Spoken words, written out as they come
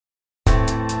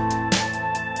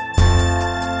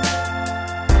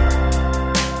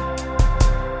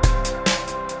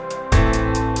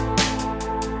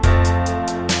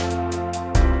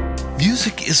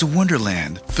is a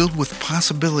wonderland filled with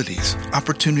possibilities,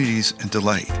 opportunities, and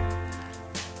delight.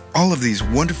 All of these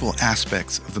wonderful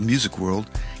aspects of the music world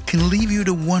can leave you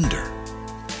to wonder,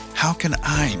 how can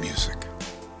I music?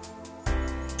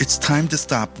 It's time to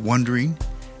stop wondering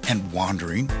and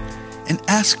wandering and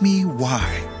ask me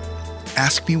why.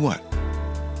 Ask me what?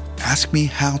 Ask me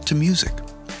how to music.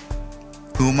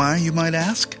 Who am I, you might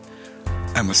ask?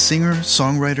 I'm a singer,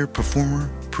 songwriter,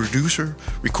 performer, producer,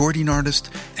 recording artist,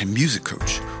 and music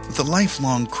coach with a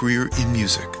lifelong career in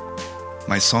music.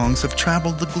 My songs have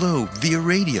traveled the globe via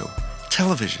radio,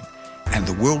 television, and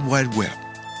the World Wide Web.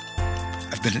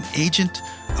 I've been an agent,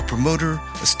 a promoter,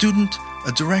 a student,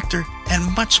 a director,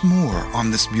 and much more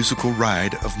on this musical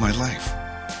ride of my life.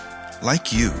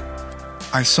 Like you,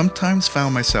 I sometimes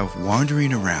found myself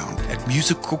wandering around at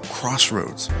musical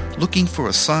crossroads, looking for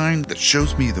a sign that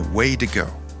shows me the way to go.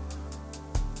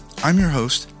 I'm your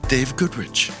host, Dave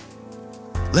Goodrich.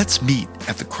 Let's meet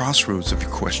at the crossroads of your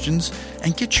questions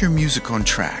and get your music on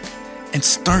track and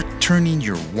start turning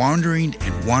your wandering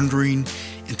and wandering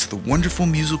into the wonderful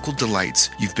musical delights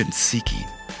you've been seeking.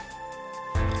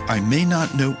 I may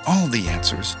not know all the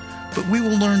answers, but we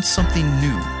will learn something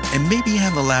new and maybe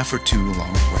have a laugh or two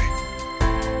along the way.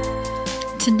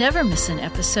 To never miss an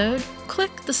episode,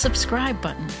 click the subscribe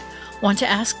button. Want to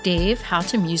ask Dave how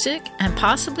to music and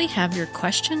possibly have your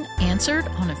question answered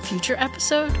on a future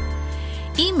episode?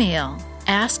 Email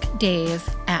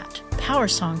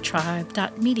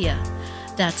askdave@powersongtribe.media.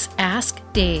 That's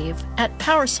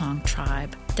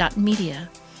askdave@powersongtribe.media.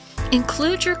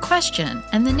 Include your question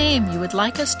and the name you would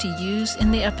like us to use in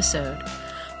the episode.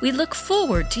 We look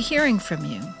forward to hearing from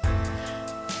you.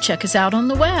 Check us out on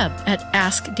the web at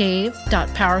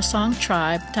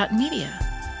askdave.powersongtribe.media.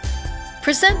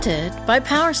 Presented by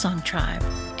Powersong Tribe,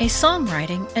 a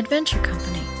songwriting adventure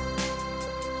company.